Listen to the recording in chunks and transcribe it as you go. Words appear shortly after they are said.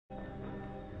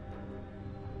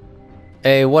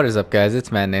Hey, what is up, guys? It's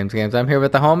Mattnamesgames. I'm here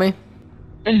with the homie.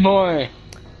 And boy.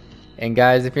 And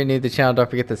guys, if you're new to the channel, don't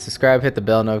forget to subscribe, hit the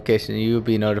bell notification, and you will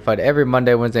be notified every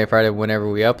Monday, Wednesday, and Friday whenever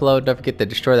we upload. Don't forget to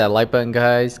destroy that like button,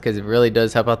 guys, because it really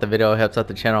does help out the video. It helps out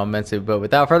the channel immensely. But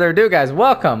without further ado, guys,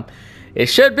 welcome. It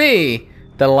should be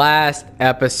the last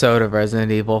episode of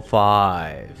Resident Evil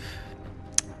 5.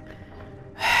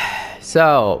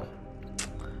 So,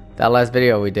 that last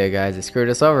video we did, guys, it screwed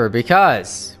us over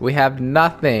because we have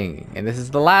nothing. And this is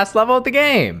the last level of the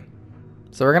game.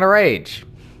 So we're going to rage.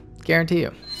 Guarantee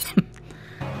you.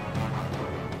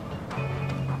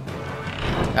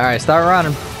 Alright, start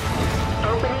running.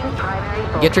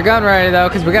 Get your gun ready, though,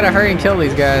 because we got to hurry and kill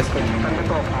these guys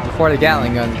before the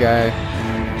Gatling guns go.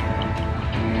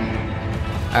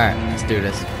 Alright, let's do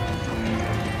this.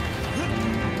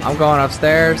 I'm going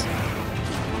upstairs.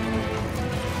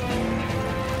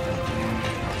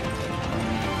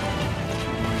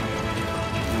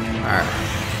 Alright.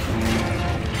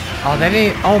 Oh, they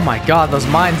didn't. Oh my god, those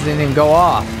mines didn't even go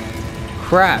off.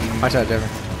 Crap. Watch out, Jeffrey.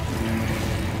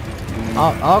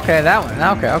 Oh, okay, that one.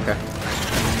 Okay.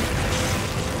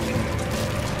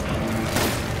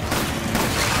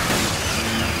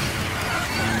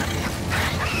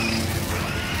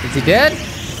 Is he dead?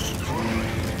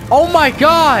 Oh my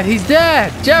god, he's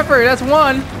dead. Jeffrey, that's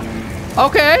one.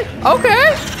 Okay. Oh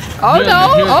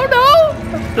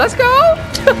no. Let's go.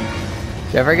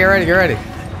 Jeffrey, get ready.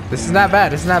 This is not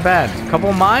bad. A couple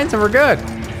of mines and we're good.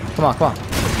 Come on.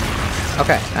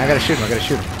 Okay, now I gotta shoot him.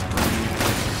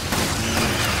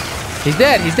 He's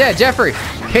dead. Jeffrey,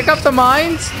 pick up the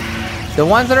mines. The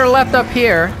ones that are left up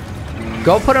here.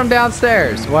 Go put them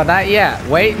downstairs. Well, not yet.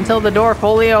 Wait until the door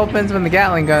fully opens when the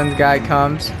Gatling guns guy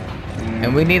comes.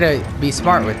 And we need to be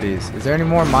smart with these. Is there any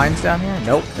more mines down here?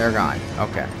 Nope, they're gone.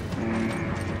 Okay.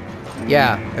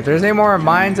 Yeah, if there's any more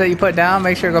mines that you put down,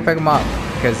 make sure to go pick them up.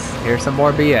 Because here's some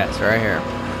more BS right here.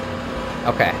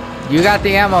 Okay, you got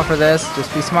the ammo for this.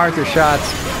 Just be smart with your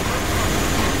shots.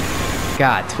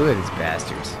 God, two of these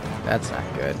bastards. That's not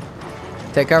good.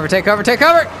 Take cover.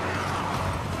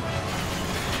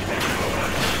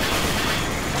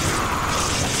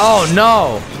 Oh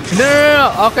no.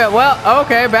 No. Okay, well,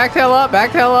 okay, back tail up.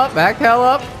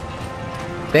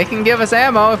 They can give us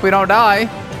ammo if we don't die.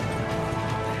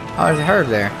 Oh, there's a herb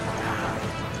there.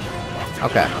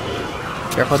 Okay.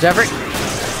 Careful, Jeffrey.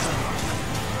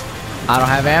 I don't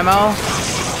have ammo.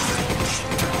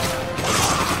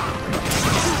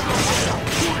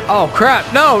 Oh,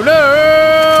 crap. No.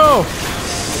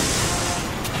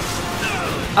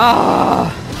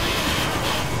 Ah.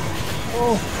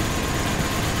 Oh.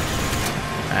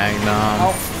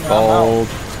 Magnum. Gold.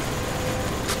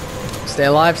 Stay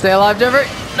alive, Jeffrey.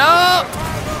 No.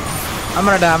 I'm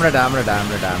gonna die.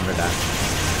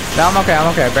 No, I'm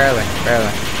okay. Barely.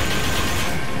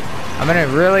 I'm in a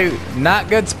really not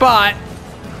good spot.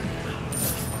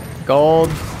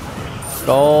 Gold.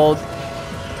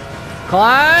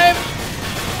 Climb.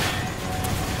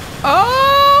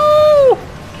 Oh!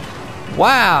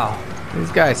 Wow.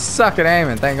 These guys suck at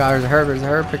aiming. Thank God there's a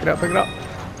herb. Pick it up.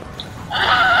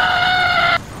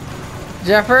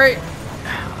 Jeffrey,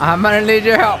 I'm gonna need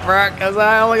your help, bro, because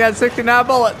I only got 69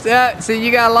 bullets. Yeah, see,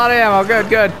 you got a lot of ammo.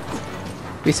 Good.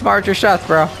 Be smart with your shots,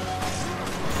 bro.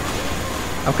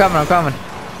 I'm coming.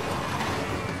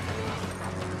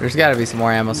 There's got to be some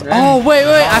more ammo. Oh, wait.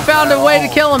 I found a way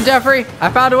to kill him, Jeffrey. I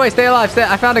found a way. Stay alive.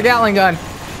 I found a Gatling gun.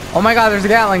 Oh, my God. There's a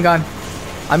Gatling gun.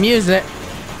 I'm using it.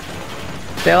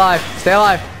 Stay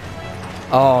alive.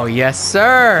 Oh, yes,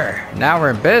 sir. Now we're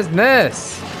in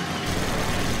business.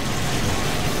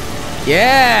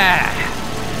 Yeah.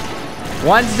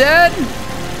 One's dead.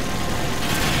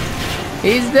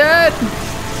 He's dead.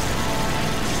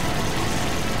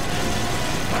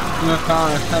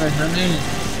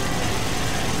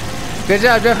 Good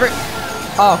job, Jeffrey.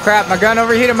 Oh crap, my gun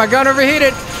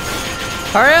overheated.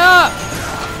 Hurry up.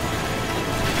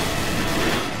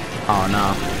 Oh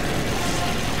no.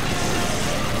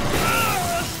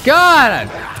 God,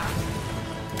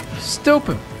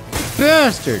 stupid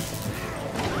bastard.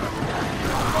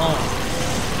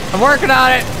 I'm working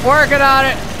on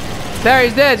it. There,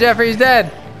 he's dead, Jeffrey, he's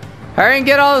dead. Hurry and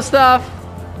get all the stuff.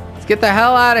 Let's get the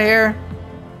hell out of here.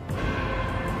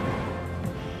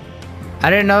 I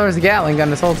didn't know there was a Gatling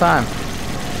gun this whole time.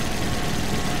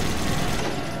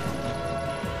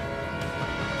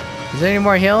 Is there any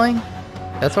more healing?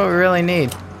 That's what we really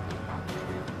need.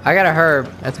 I got a herb.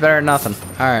 That's better than nothing.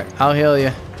 Alright, I'll heal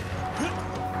you.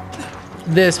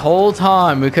 This whole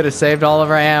time we could have saved all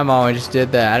of our ammo and just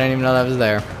did that. I didn't even know that was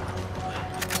there.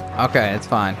 Okay, it's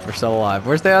fine. We're still alive.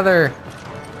 Where's the other?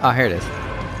 Oh, here it is.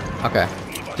 Okay.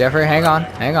 Jeffrey, hang on.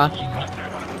 Hang on.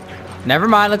 Never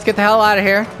mind. Let's get the hell out of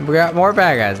here. We got more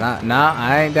bad guys. No,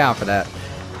 I ain't down for that.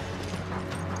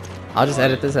 I'll just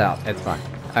edit this out. It's fine.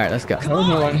 All right, let's go.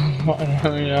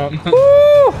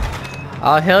 Woo!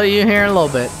 I'll heal you here in a little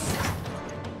bit.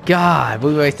 God,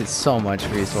 we wasted so much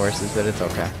resources, but it's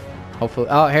okay. Hopefully.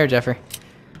 Oh, here, Jeffrey.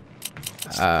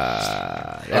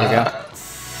 There we go.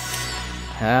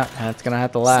 Yeah, that's gonna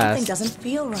have to last. Something doesn't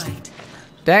feel right.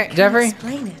 Dang, Jeffrey.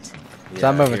 Explain it.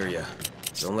 Stop moving. I hear ya.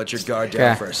 Don't let your guard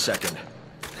down for a second.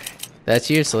 That's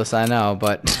useless, I know,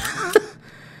 but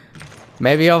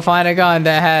maybe you'll find a gun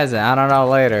that has it. I don't know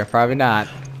later. Probably not.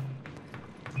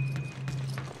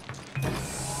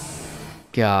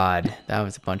 God, that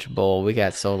was a bunch of bull. We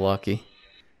got so lucky.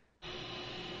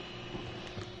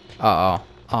 Uh-oh.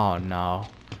 Oh, no.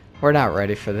 We're not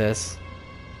ready for this.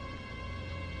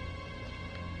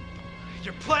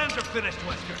 Your plans are finished,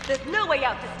 Wesker. There's no way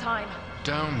out this time.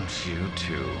 Don't you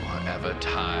two ever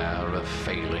tire of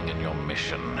failing in your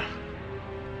mission?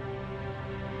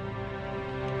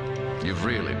 You've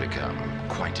really become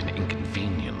quite an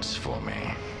inconvenience for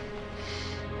me.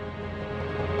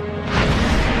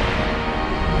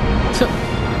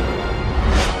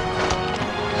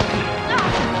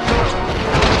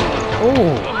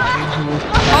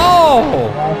 Oh!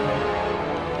 Oh!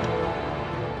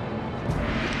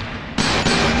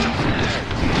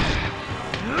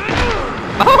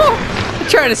 Oh!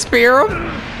 Trying to spear him?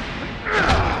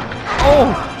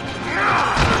 Oh!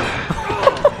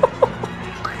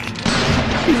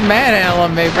 He's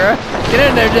manhandling me, bro. Get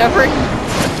in there, Jeffrey.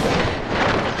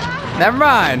 Never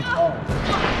mind.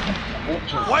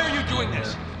 Why are you doing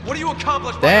this? What do you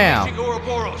accomplish Damn. by reaching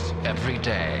Ouroboros? Every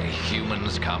day,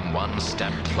 humans come one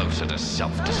step closer to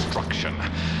self-destruction.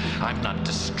 I'm not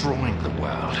destroying the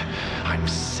world. I'm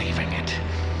saving it.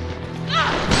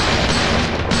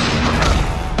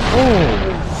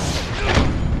 Oh!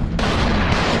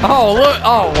 Oh, look!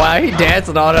 Oh, wow, he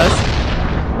dancing on us.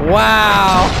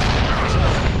 Wow!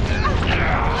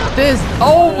 This,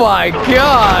 oh my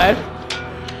God!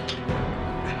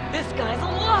 This guy's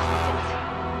lost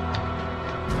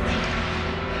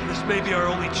This may be our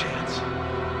only chance.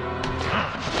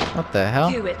 What the hell?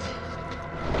 it. Do it.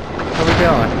 What are we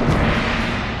doing?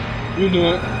 You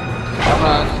do it. I'm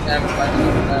not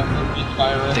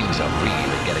Things are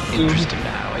really getting interesting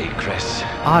now, eh, Chris?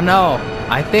 Oh no!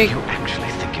 I think You actually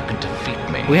think you can defeat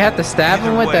me? we have to stab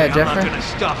him with that, I'm Jeffrey. not gonna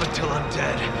stop until I'm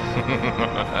dead.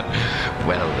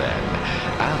 Well then,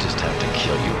 I'll just have to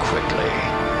kill you quickly.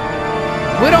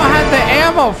 We don't have the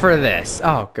ammo for this.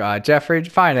 Oh God, Jeffrey,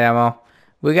 find ammo.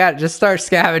 We got just start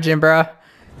scavenging, bro.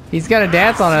 He's gonna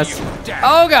dance on us.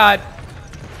 Oh God.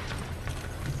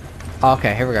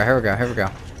 Okay, here we go. Here we go. Here we go.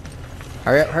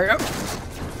 Hurry up! Hurry up!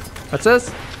 What's this?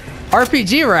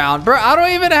 RPG round, bro. I don't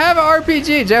even have an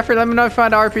RPG. Jeffrey, let me know if you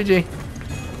find an RPG.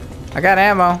 I got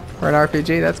ammo for an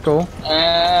RPG. That's cool.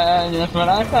 That's what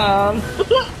I found.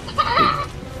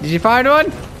 Did you find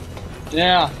one?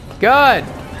 Yeah. Good.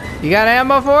 You got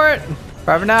ammo for it?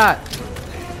 Probably not.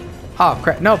 Oh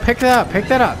crap! No, pick that up. Pick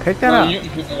that up. Pick that No, up. you can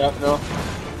pick it up, though.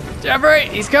 Jeffrey,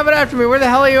 he's coming after me. Where the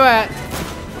hell are you at? I'm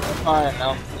fine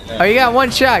now. Oh, you got one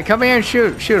shot. Come here and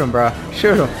shoot him, bro.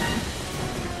 Shoot him.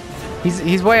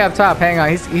 He's way up top. Hang on.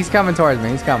 He's coming towards me.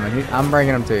 He's coming. I'm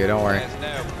bringing him to you. Don't worry. There's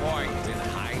no point in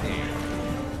hiding.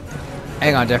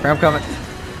 Hang on, Jeffrey. I'm coming.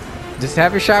 Just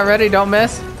have your shot ready. Don't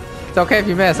miss. It's okay if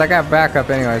you miss. I got backup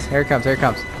anyways. Here it comes. Here it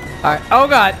comes. All right. Oh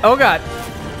God. Oh God.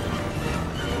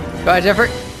 Go ahead, Jeffrey.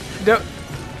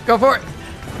 Go for it.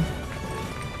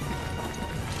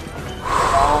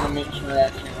 I want to make sure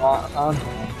that you lock on.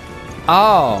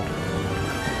 Oh.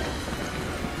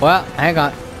 Well, hang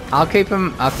on. I'll keep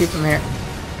him here.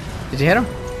 Did you hit him?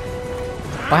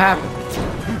 What happened?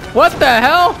 What the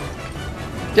hell?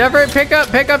 Jeffrey, pick up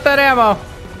that ammo.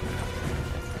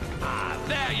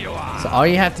 There you are. So all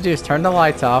you have to do is turn the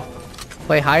lights off,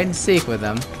 play hide and seek with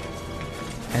them,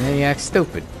 and then you act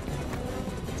stupid.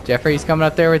 Jeffrey, he's coming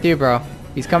up there with you, bro.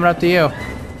 He's coming up to you.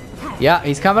 Yeah,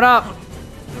 he's coming up.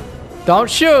 Don't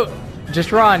shoot.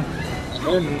 Just run.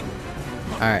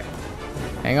 Alright.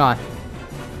 Hang on.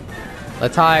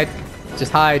 Let's hide.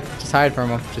 Just hide. Just hide from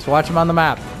him. Just watch him on the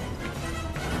map.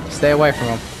 Just stay away from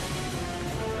him.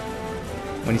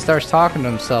 When he starts talking to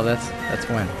himself, that's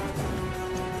when.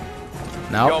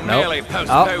 No, You're no. merely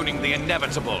postponing the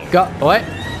inevitable. Go. What?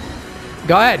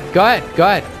 Go ahead. Go ahead. Go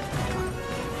ahead.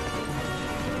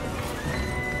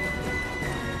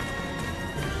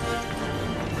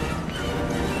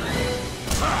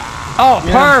 Oh,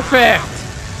 perfect.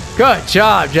 Good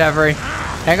job, Jeffrey.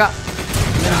 Hang on.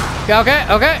 Okay,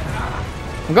 okay.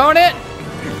 I'm going in.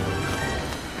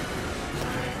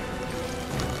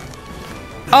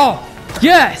 Oh,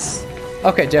 yes.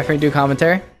 Okay, Jeffrey, do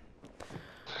commentary.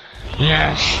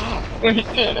 Yes. We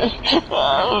did it.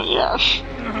 Oh, yes.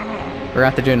 We're gonna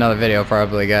have to do another video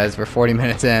probably, guys. We're 40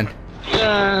 minutes in.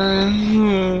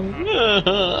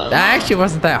 That actually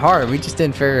wasn't that hard. We just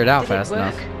didn't figure it out fast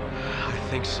enough. I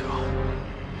think so.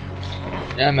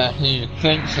 Yeah, Matthew, you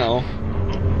think so?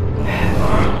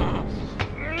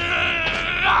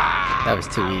 That was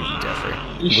too easy, Jeffrey.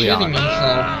 You're shitting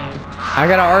yourself. I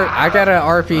got an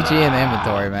RPG in the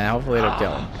inventory, man. Hopefully it'll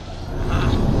kill him.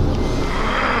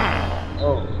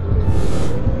 Oh.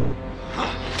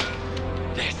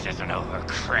 This isn't over,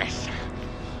 Chris.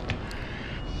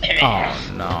 Oh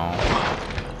no.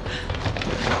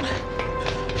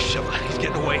 Shit, he's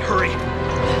getting away. Hurry.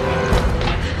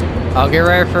 I'll get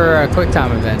ready for a quick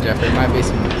time event, Jeffrey. Might be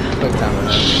some quick time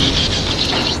event.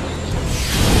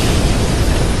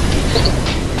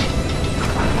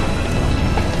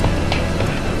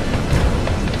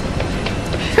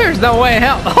 There's no way in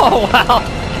hell. Oh wow.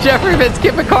 Jeffrey been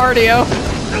skipping cardio.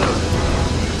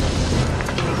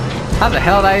 How the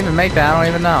hell did I even make that? I don't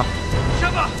even know.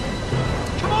 Shiva!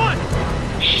 Come on!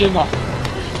 Shiva.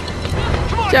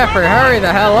 Come on! Jeffrey, hurry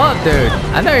the hell up, dude.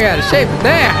 I know you got a shape, but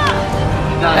damn.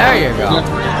 There you go.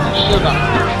 Shiva.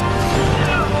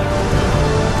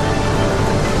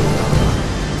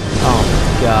 Oh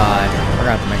my god. We're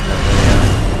gonna have to make that video.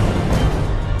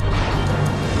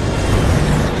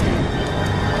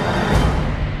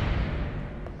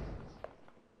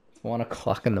 1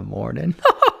 o'clock in the morning.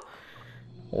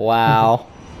 Wow.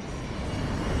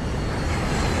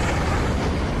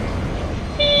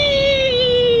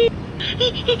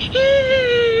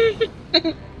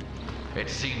 It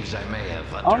seems I may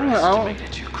have I don't know.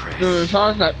 underestimated you, Chris. The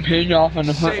songs that page off in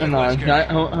the front Save and it, I Wesker. that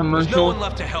There's no commercial one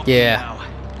left to help Yeah. you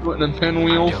now. with the I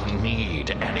pinwheels. don't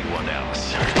need anyone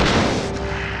else.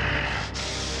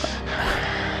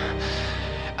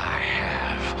 I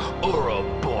have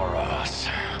Ouroboros.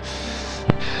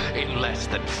 In less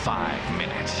than 5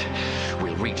 minutes,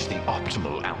 we'll reach the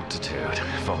optimal altitude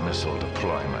for missile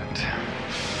deployment.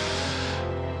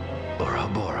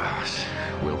 Ouroboros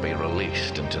will be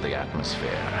released into the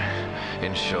atmosphere,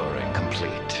 ensuring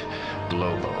complete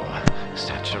global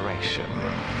saturation.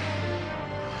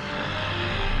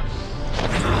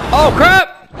 Oh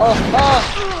crap!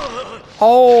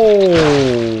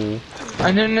 Oh.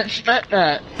 I didn't expect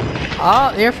that.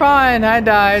 Oh, you're fine. I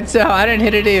died, so I didn't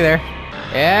hit it either.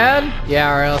 And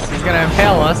yeah, or else he's gonna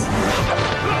impale us.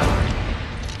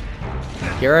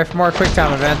 Get ready for more quick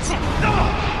time events.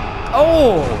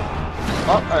 Oh!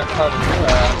 Oh, I tried to do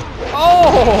that.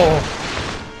 Oh!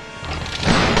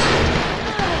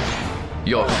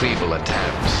 Your feeble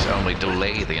attempts only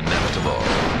delay the inevitable.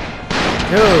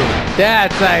 Dude,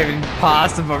 that's not even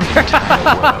possible.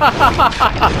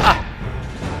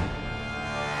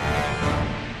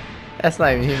 That's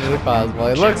not even humanly possible.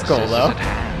 It looks cool Genesis though. is at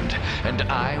hand, and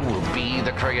I will be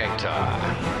the creator.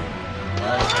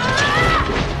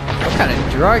 What kind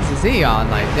of drugs is he on?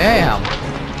 Like, damn.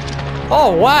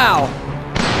 Oh, wow.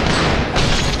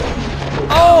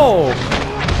 Oh.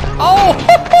 Oh.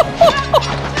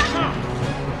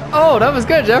 Oh, that was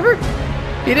good, Jeffrey.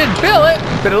 He didn't feel it,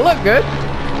 but it looked good.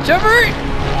 Jeffrey!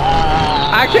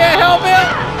 I can't help it.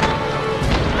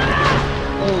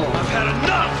 I've had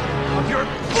enough of your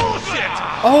bullshit!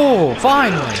 Oh,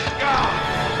 finally.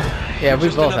 Yeah, we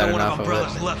Just both had another one enough of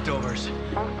Umbrella's it. leftovers.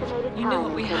 You know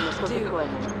what we have to do. All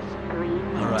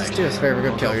right. Just do us a favor,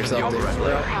 go kill yourself,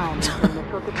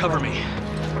 dude. Cover me.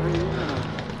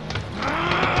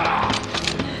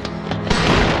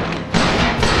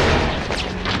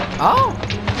 Oh,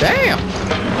 damn.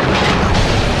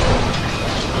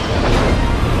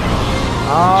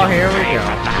 Oh, here we go.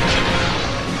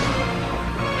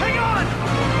 Hang on!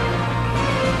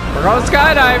 We're going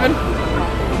skydiving.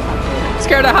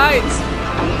 Scared of heights.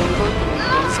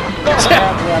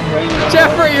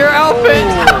 Jeffrey, your outfit.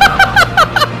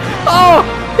 Oh,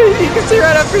 you can see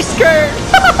right up your skirt.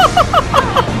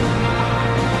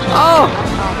 Oh,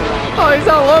 oh, he's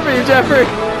all over you, Jeffrey.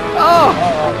 Oh,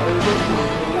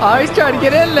 oh, he's trying to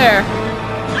get in there.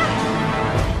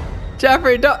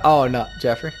 Jeffrey, don't. Oh no,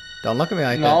 Jeffrey, don't look at me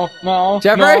like No, that. no,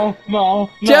 Jeffrey? no, no,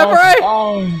 no. Jeffrey?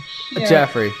 Oh, shit.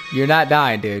 Jeffrey, you're not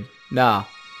dying, dude. Nah.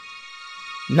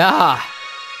 Nah.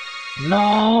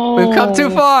 No. We've come too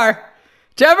far.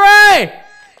 Jeffrey!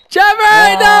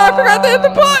 Jeffrey! No, I forgot to hit the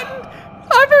button!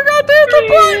 I forgot to hit the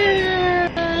button!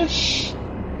 Yes.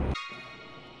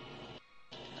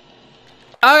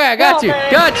 Okay, I got you.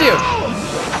 Got you.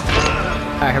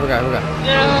 Alright, here we go, here we go.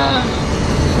 Yeah.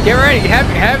 Get ready.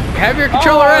 Have your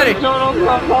controller ready.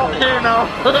 Here now.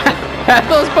 Have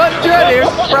those buttons ready.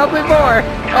 There's probably more.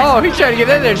 Oh, he's trying to get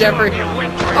in there, Jeffrey.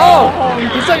 Oh,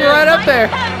 he's looking right up there.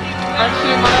 I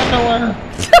see my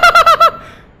underwear.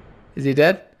 Is he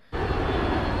dead?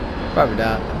 Probably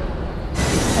not.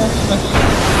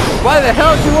 Why the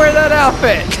hell did you wear that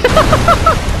outfit?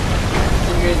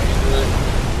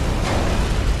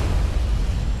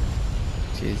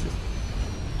 Jesus.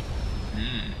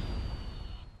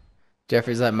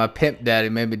 Jeffrey's like, my pimp daddy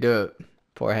made me do it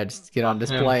before I had to get on this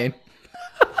plane.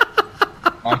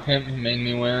 My pimp made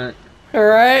me wear it.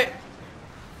 Alright.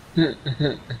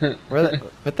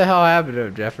 What the hell happened to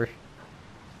him, Jeffrey?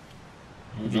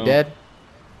 Is he dead?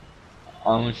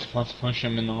 Are we supposed to push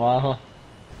him in the lava?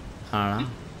 I don't know.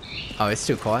 Oh, it's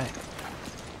too quiet.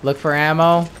 Look for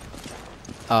ammo.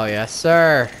 Oh, yes,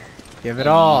 sir. Give it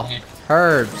all.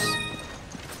 Herbs.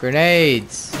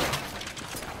 Grenades.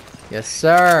 Yes,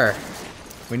 sir.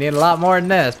 We need a lot more than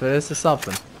this, but this is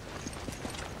something.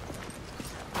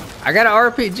 I got an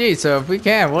RPG, so if we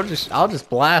can, I'll just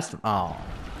blast them. Oh.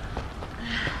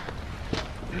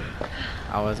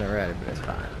 I wasn't ready, but it's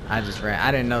fine. I just ran.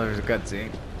 I didn't know there was a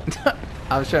cutscene.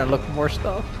 I was trying to look for more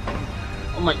stuff.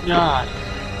 Oh my god.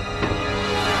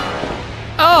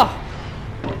 Oh!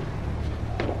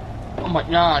 Oh my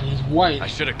god, he's white. I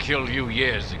should have killed you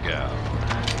years ago.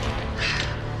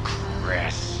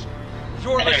 Chris.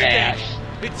 Your mistake.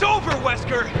 It's over,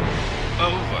 Wesker.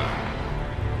 Over.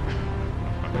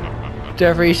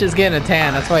 Jeffrey, he's just getting a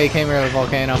tan. That's why he came here to the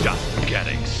volcano. Just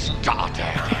getting started.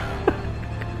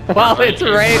 While it's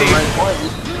raining.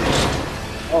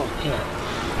 Oh shit.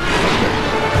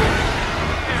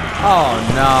 Oh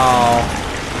no.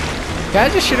 Can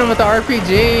I just shoot him with the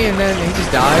RPG and then he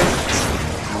just dies?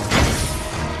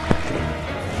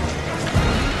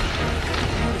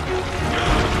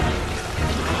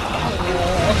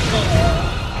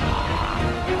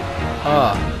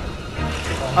 Oh.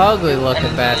 Ugly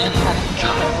looking bastard.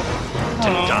 To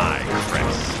die,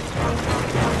 Chris.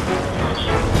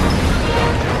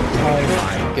 Oh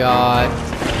my god.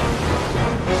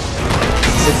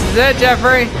 This is it,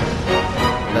 Jeffrey.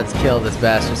 Let's kill this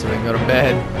bastard so we can go to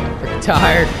bed. We're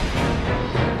tired.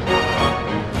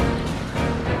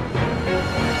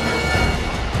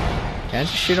 Can't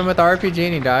you shoot him with the RPG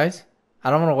and he dies? I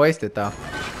don't want to waste it though.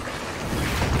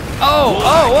 Oh,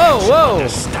 oh, whoa, whoa!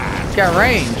 He's got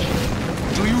range.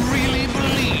 Do you really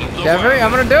believe? Jeffrey,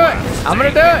 I'm gonna do it. I'm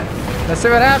gonna do it. Let's see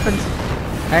what happens.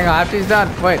 Hang on, after he's done.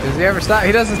 Wait, does he ever stop?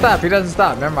 He doesn't stop. He doesn't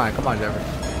stop. Never mind. Come on, Jeffrey.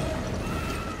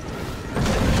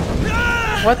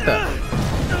 What the?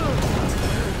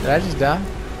 Did I just die?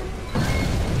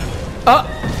 Oh!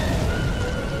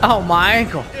 Oh, my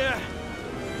ankle.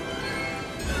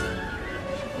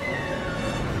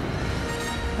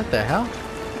 What the hell?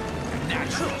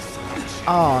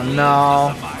 Oh,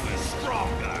 no.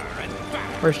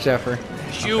 Where's Jeffrey?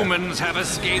 Humans have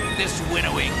escaped this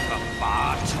winnowing for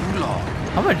far too long.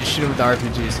 I'm gonna just shoot him with the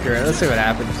RPG, screw it. Let's see what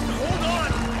happens.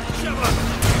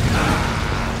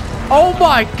 Oh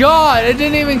my god! It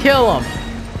didn't even kill him!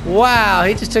 Wow,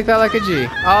 he just took that like a G.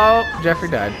 Oh, Jeffrey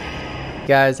died.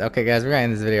 Guys, okay guys, we're gonna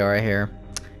end this video right here.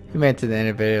 We made it to the end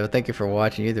of the video. Thank you for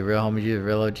watching. You the real homies, you the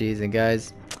real OGs. And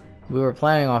guys, we were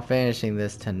planning on finishing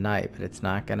this tonight, but it's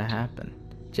not gonna happen.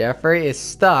 Jeffrey is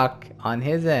stuck on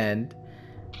his end.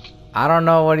 I don't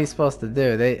know what he's supposed to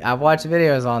do. I've watched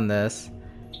videos on this,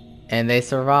 and they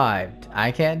survived.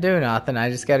 I can't do nothing. I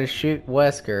just gotta shoot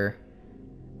Wesker,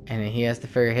 and he has to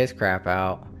figure his crap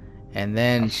out. And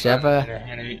then Sheva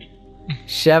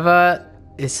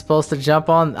is supposed to jump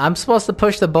on. I'm supposed to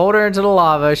push the boulder into the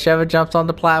lava. Sheva jumps on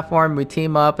the platform. We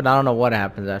team up, and I don't know what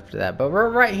happens after that. But we're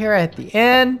right here at the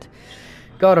end.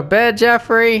 Go to bed,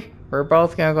 Jeffrey. We're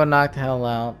both gonna go knock the hell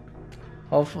out.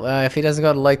 Hopefully, if he doesn't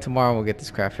go to the lake tomorrow, we'll get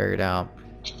this crap figured out.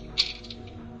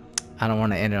 I don't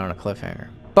want to end it on a cliffhanger.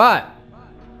 But,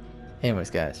 anyways,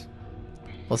 guys,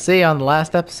 we'll see you on the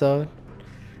last episode.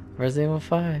 Resident Evil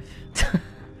 5.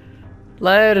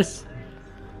 Laters.